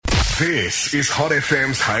This is Hot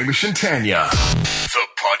FM's Hamish and Tanya, the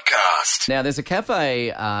podcast. Now, there's a cafe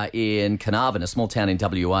in Carnarvon, a small town in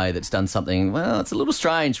WA, that's done something, well, it's a little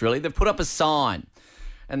strange, really. They've put up a sign,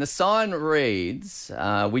 and the sign reads,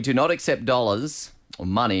 we do not accept dollars or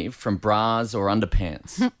money from bras or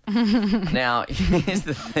underpants. Now, here's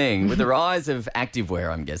the thing. With the rise of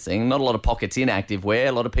activewear, I'm guessing, not a lot of pockets in activewear,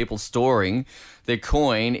 a lot of people storing their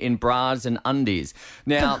coin in bras and undies.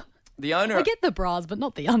 Now... The owner... I get the bras, but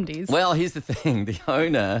not the undies. Well, here's the thing. The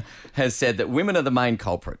owner has said that women are the main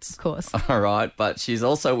culprits. Of course. All right, but she's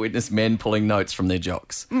also witnessed men pulling notes from their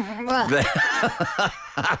jocks. That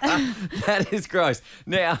is gross.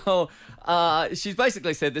 Now, she's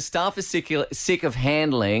basically said the staff is sick of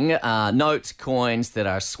handling notes, coins that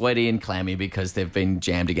are sweaty and clammy because they've been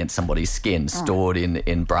jammed against somebody's skin, stored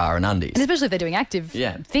in bra and undies. And especially if they're doing active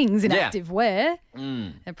things in active wear.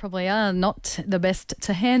 They probably are not the best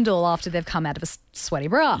to handle after they've come out of a sweaty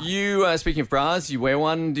bra. You, speaking of bras, you wear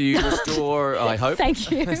one. Do you store, I hope?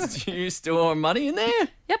 Thank you. Do you store money in there?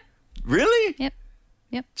 Yep. Really?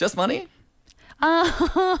 Yep. Just money?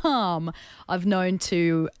 I've known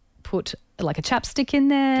to put like a chapstick in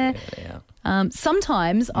there. Yeah.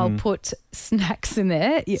 Sometimes I'll put snacks in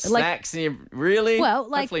there. Snacks in your, really? Well,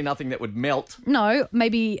 like... Hopefully nothing that would melt. No,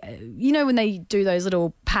 maybe, you know when they do those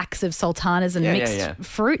little packs of sultanas and mixed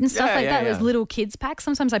fruit and stuff like that, those little kids packs,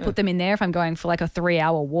 sometimes I put them in there if I'm going for like a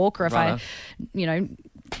 3-hour walk or if I, need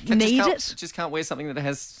it. Just can't wear something that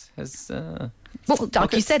has well, pockets?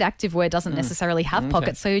 like you said, activewear doesn't necessarily have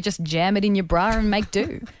pockets, so you just jam it in your bra and make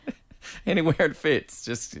do. Anywhere it fits.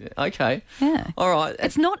 Just, okay. Yeah. All right.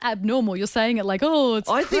 It's not abnormal. You're saying it like, it's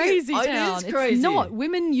crazy town. It is crazy. It's not.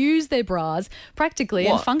 Women use their bras practically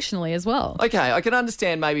and functionally as well. Okay, I can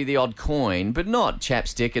understand maybe the odd coin, but not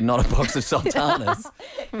chapstick and not a box of sultanas.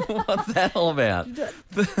 What's that all about?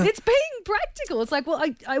 It's being practical. It's like, well,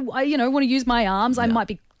 I want to use my arms. I might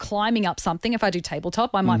be climbing up something. If I do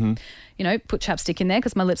tabletop, I might, put chapstick in there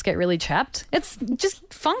because my lips get really chapped. It's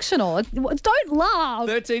just functional. Don't laugh.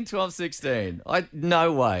 13, 12, 16.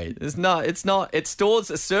 No way. It's not. It stores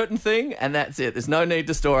a certain thing and that's it. There's no need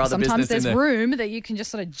to store other business in there. Sometimes there's room that you can just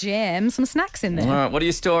sort of jam some snacks in there. All right. What are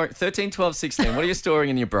you storing? 13, 12, 16. What are you storing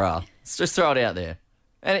in your bra? Let's just throw it out there.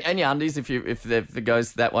 And your undies if it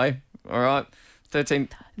goes that way. All right. 13.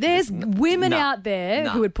 There's women out there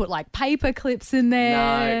who would put like paper clips in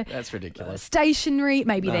there. No, that's ridiculous. Stationery,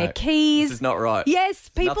 maybe their keys. This is not right. Yes,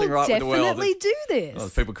 people right definitely do this. Oh,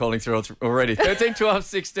 there's people calling through already. 13, 12,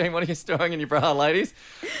 16. What are you storing in your bra, ladies?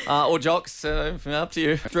 Or jocks? Up to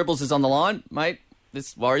you. Dribbles is on the line. Mate,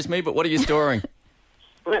 this worries me, but what are you storing?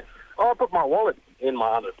 I put my wallet in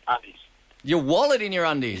my undies. Your wallet in your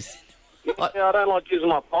undies? I don't like using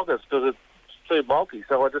my pockets because it's too bulky,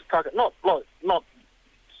 so I just tuck it, not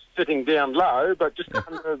sitting down low, but just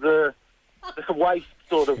under the waist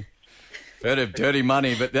sort of. Heard of dirty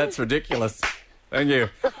money, but that's ridiculous. Thank you.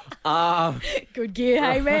 Good gear,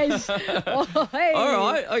 Hamish. Oh, hey.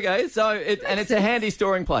 All right, okay, so it's a handy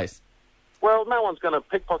storing place. Well, no one's going to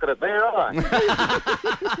pickpocket it there, are they?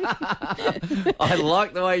 I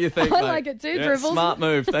like the way you think, I mate. like it too, Dribbles. Smart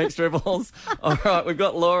move. Thanks, Dribbles. All right, we've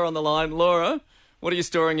got Laura on the line. Laura, what are you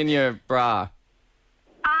storing in your bra?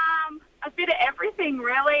 A bit of everything,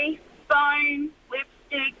 really. Phone,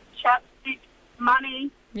 lipstick, chapstick,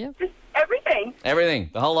 money. Yep. Just everything.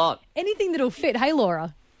 Everything, the whole lot. Anything that'll fit. Hey,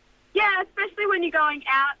 Laura. Yeah, especially when you're going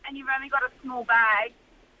out and you've only got a small bag.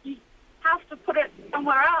 You have to put it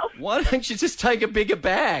somewhere else Why don't you just take a bigger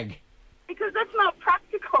bag? because that's not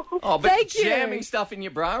practical. Oh, but Thank you. jamming stuff in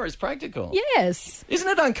your bra is practical. Yes. Isn't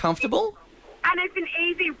it uncomfortable? And it's an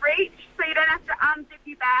easy reach, so you don't have to unzip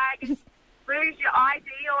your bag and lose your ID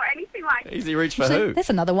or anything like that. Easy reach for So who? there's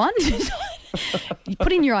another one. You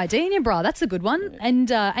put in your ID in your bra. That's a good one. And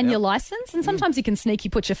your license. And sometimes you can sneaky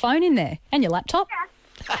put your phone in there and your laptop.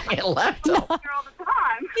 Your laptop. Here all the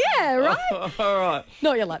time. Yeah, right? All right.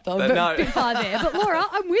 Not your laptop, but no. a bit far there. But Laura,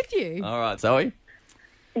 I'm with you. All right, Zoe.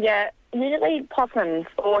 Yeah, usually possums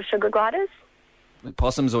or sugar gliders.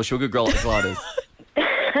 Possums or sugar gliders?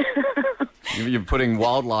 You're putting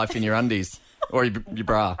wildlife in your undies or your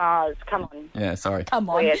bra. Come on. Yeah, sorry. Come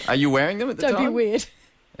on. Weird. Are you wearing them at the Don't time? be weird.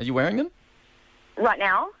 Are you wearing them? Right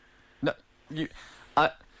now? No.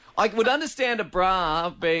 I would understand a bra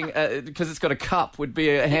being, because it's got a cup, would be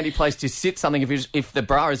a handy place to sit something if the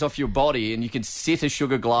bra is off your body and you can sit a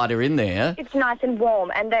sugar glider in there. It's nice and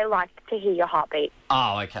warm and they like to hear your heartbeat.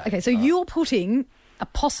 Oh, okay. Okay, so you're putting a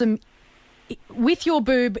possum with your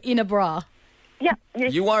boob in a bra. Yeah.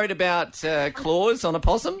 You worried about claws on a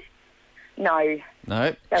possum? No,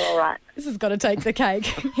 No. they're all right. This has got to take the cake.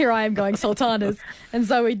 Here I am going sultanas. And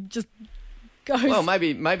Zoe just goes. Well,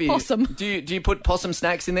 maybe. Possum. Do you put possum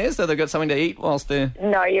snacks in there so they've got something to eat whilst they're?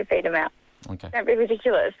 No, you feed them out. Okay. Don't be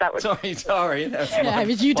ridiculous. That would. Sorry. That's Yeah,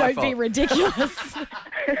 but you my don't be fault. ridiculous.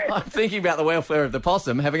 I'm thinking about the welfare of the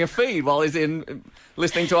possum having a feed while he's in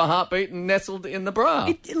listening to a heartbeat and nestled in the bra.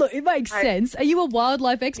 It makes sense. Are you a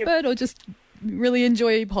wildlife expert or just really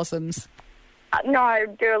enjoy possums? No, I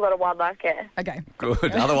do a lot of wildlife care. Okay.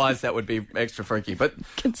 Good. Otherwise, that would be extra freaky. But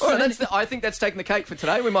all right, I think that's taking the cake for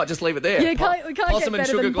today. We might just leave it there. Yeah, we can't Possum get and better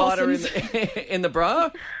sugar than glider possums. in the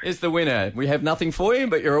bra is the winner. We have nothing for you,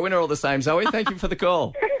 but you're a winner all the same, Zoe. Thank you for the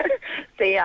call.